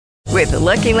With the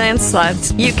Lucky Land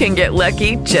Slots, you can get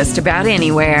lucky just about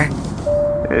anywhere.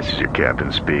 This is your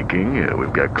captain speaking.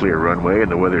 We've got clear runway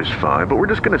and the weather's fine, but we're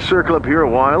just going to circle up here a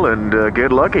while and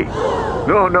get lucky.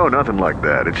 No, nothing like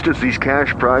that. It's just these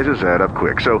cash prizes add up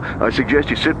quick. So I suggest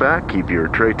you sit back, keep your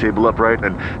tray table upright,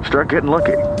 and start getting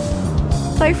lucky.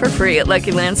 Play for free at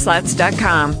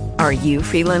LuckyLandSlots.com. Are you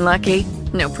feeling lucky?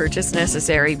 No purchase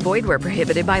necessary. Void where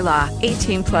prohibited by law.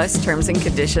 18 plus terms and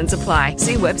conditions apply.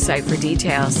 See website for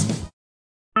details.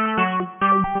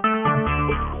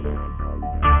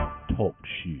 Talk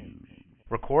shoes.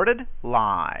 Recorded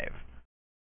live.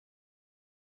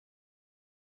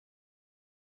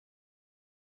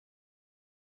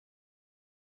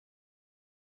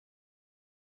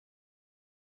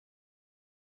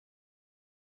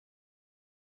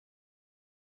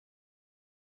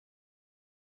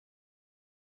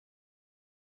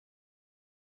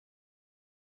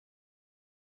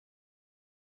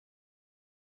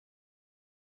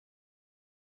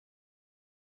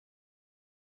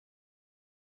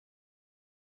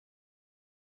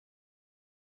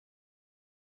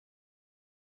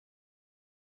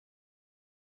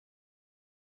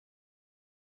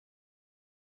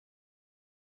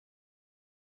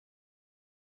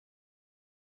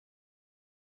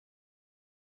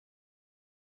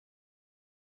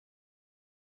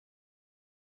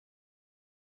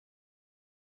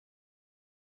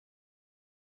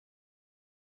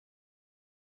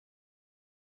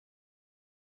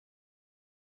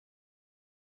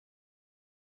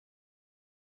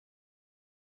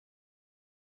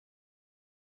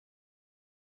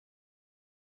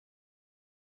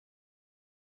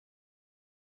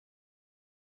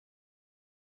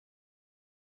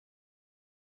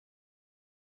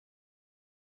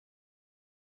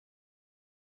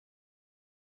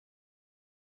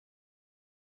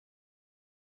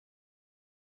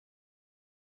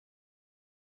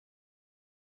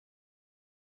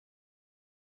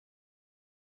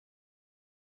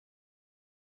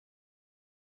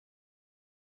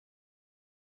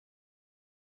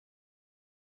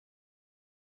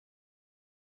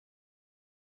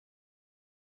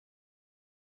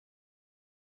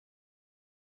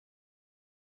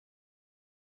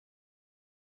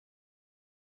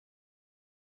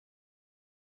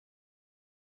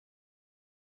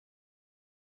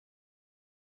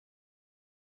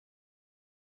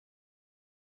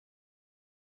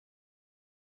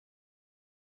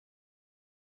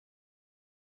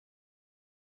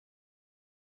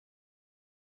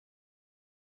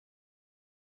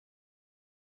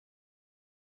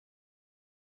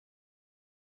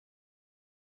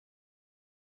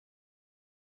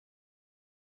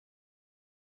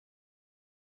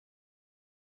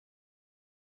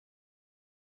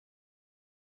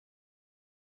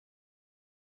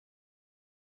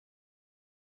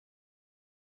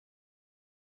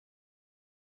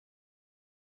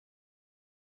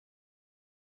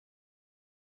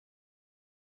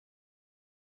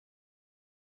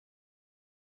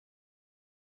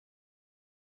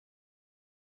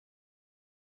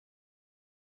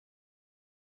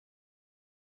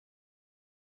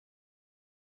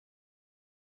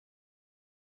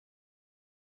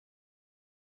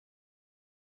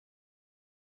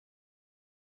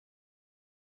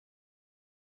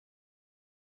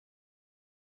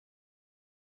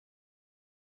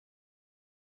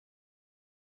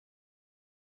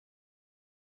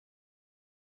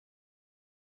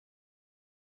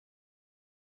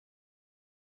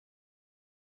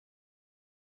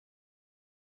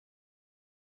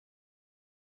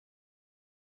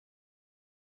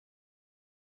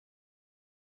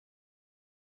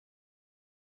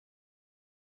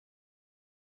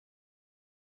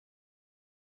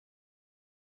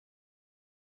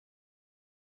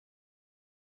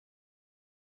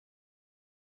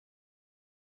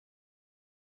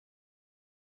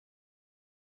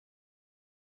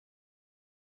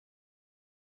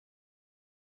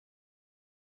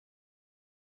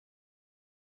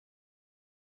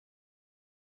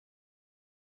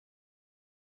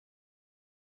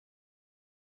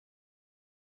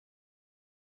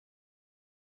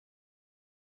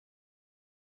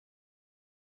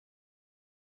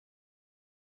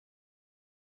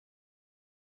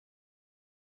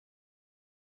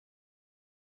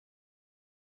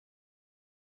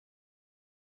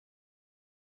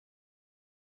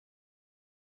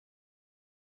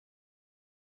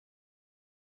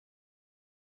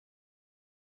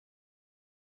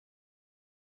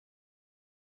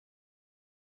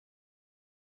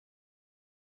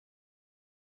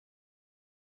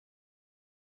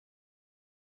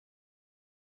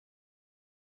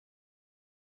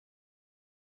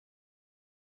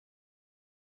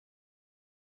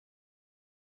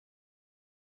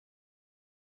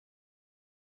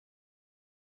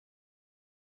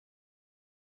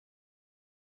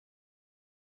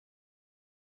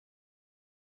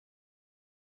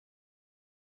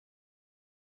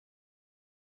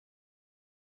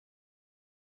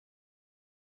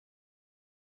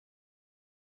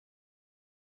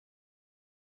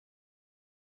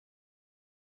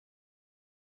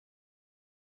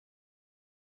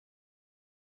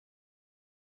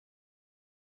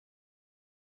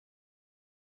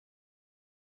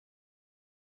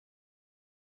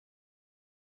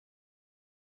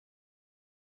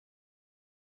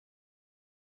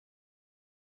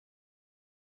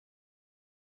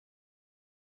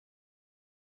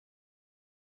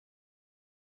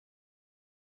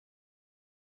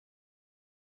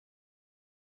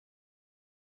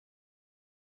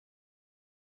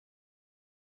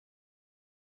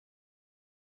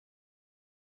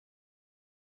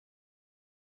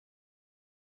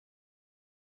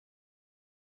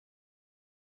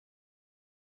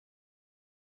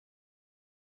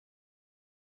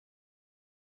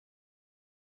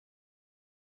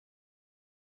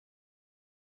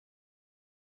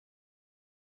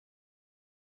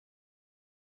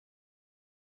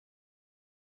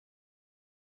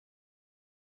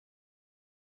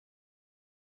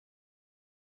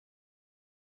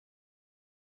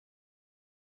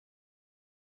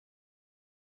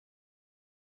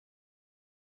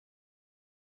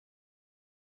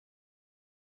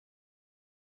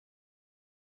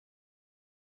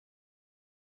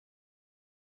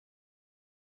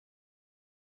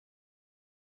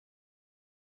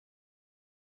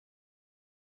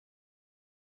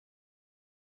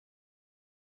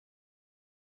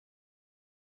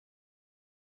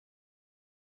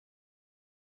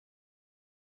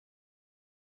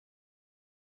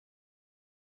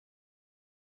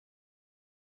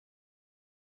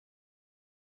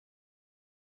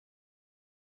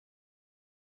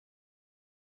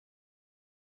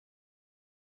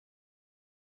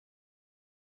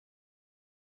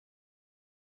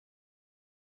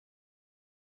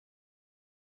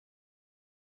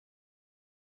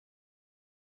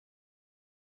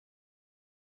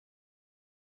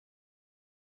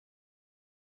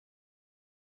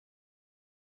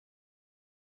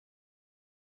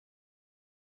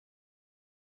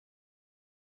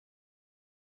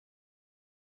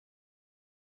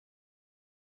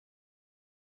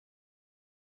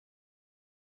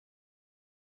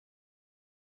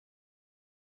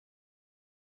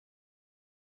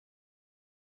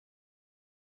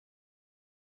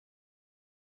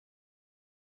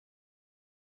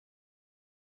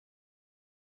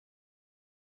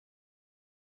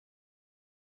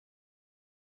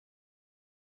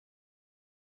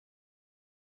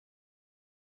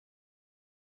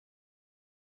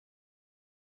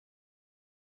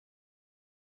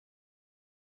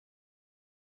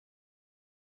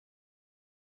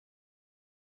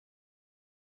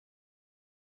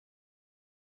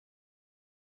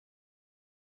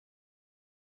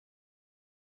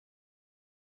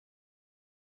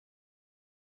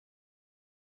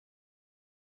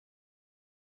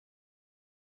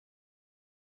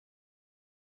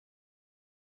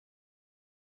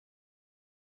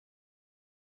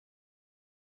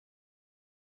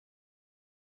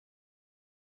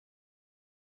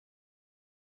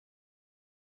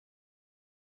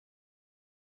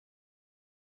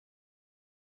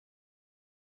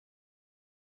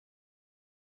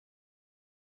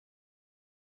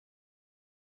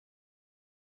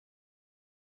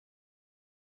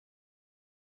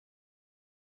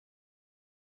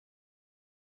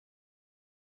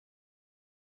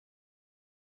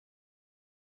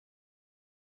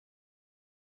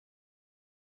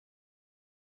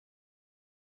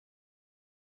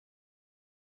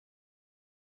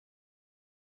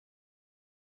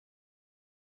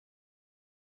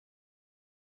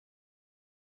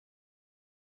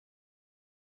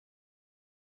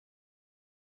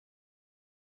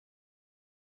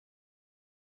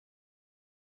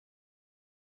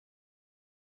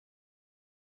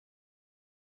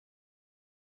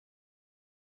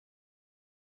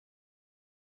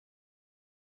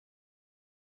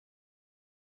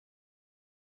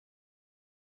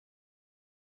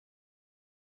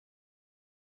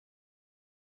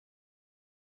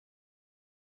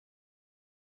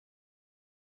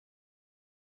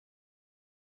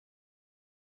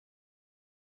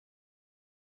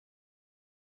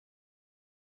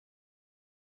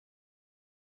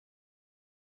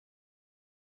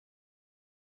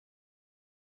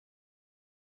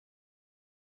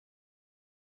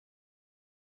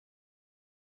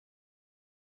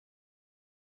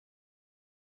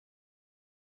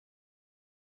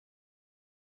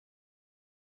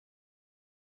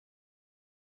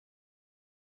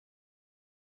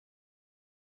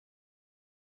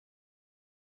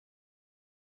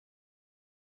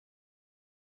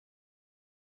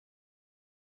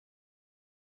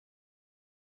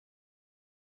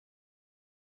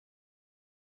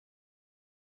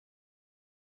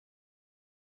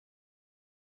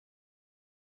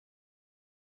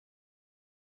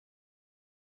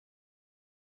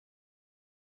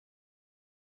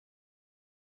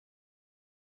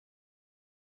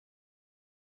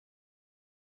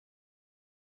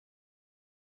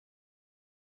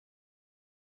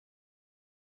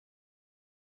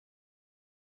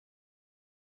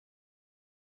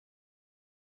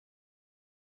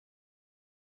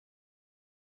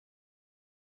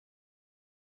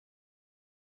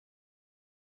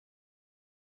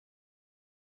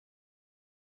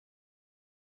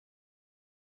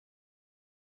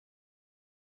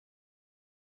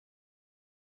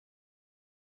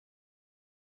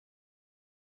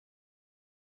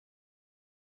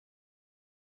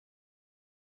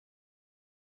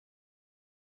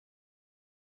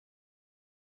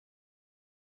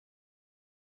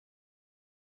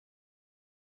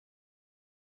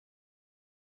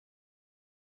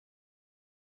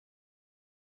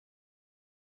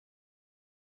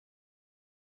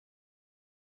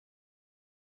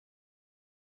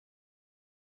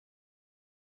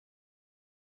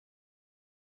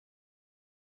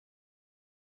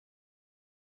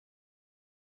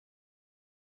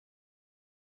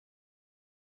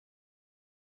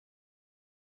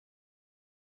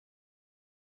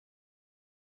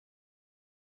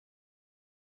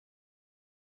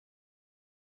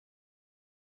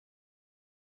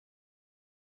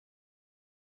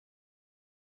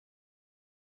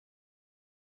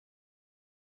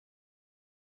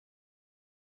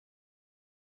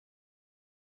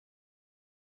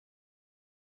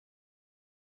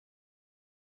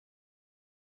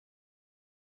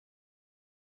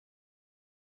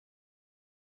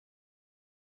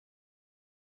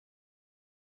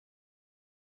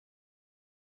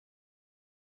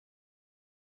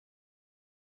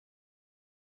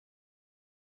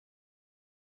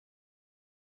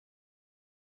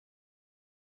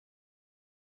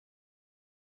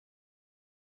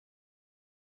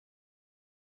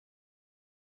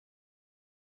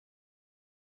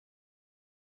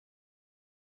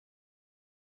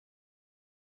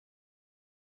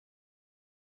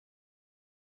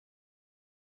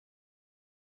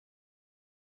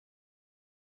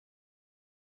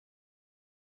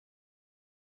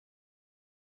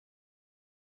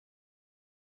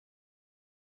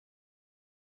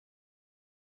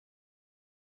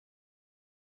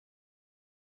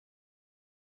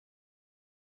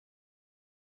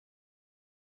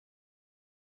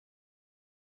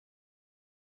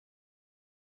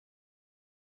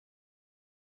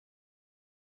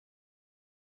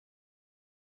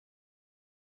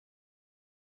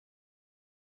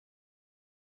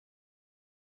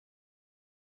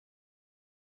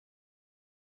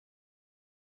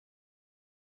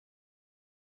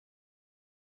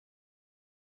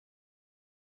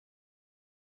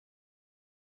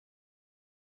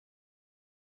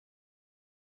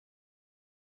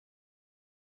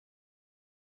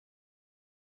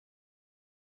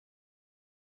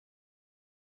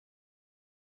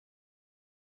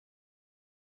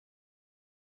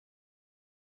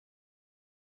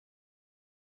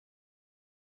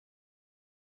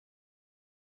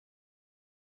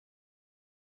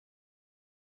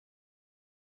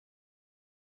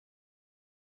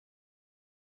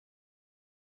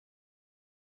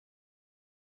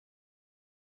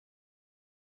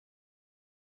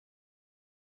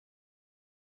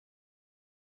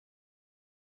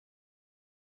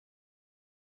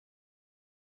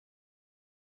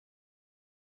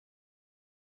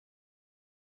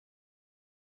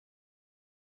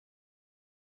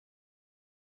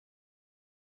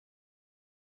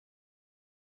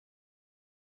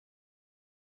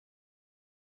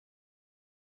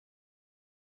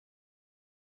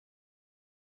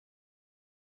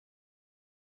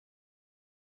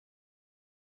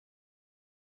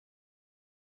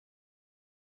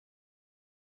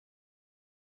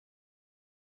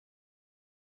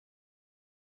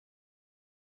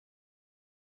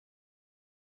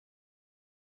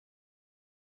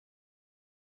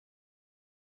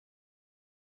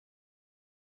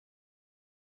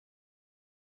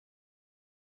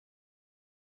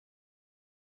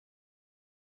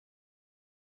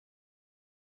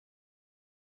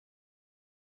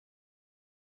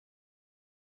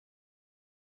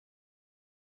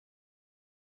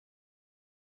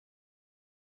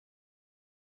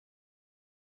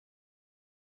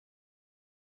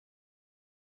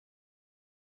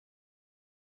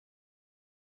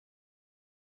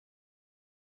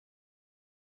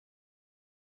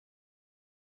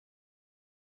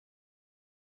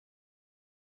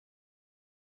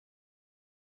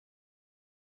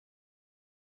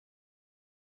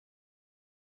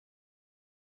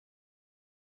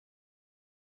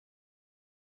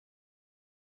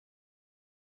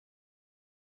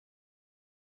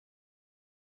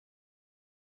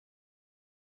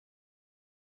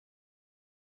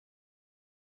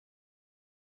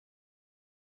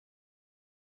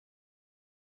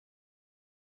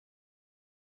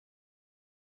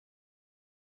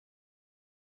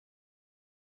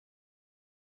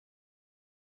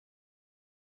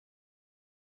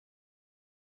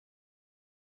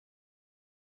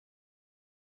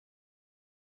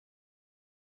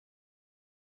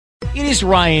 It is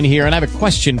Ryan here, and I have a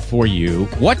question for you.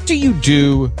 What do you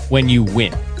do when you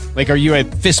win? Like, are you a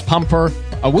fist pumper,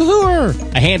 a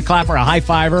woohooer, a hand clapper, a high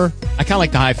fiver? I kind of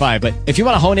like the high five, but if you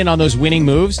want to hone in on those winning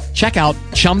moves, check out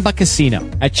Chumba Casino.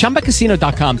 At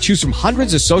ChumbaCasino.com, choose from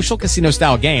hundreds of social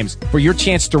casino-style games for your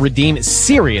chance to redeem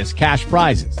serious cash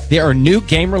prizes. There are new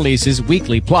game releases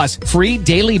weekly, plus free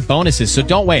daily bonuses, so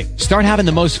don't wait. Start having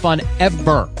the most fun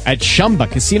ever at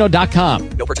ChumbaCasino.com.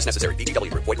 No purchase necessary.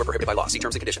 VGW Group. Void where prohibited by law. See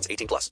terms and conditions. 18+.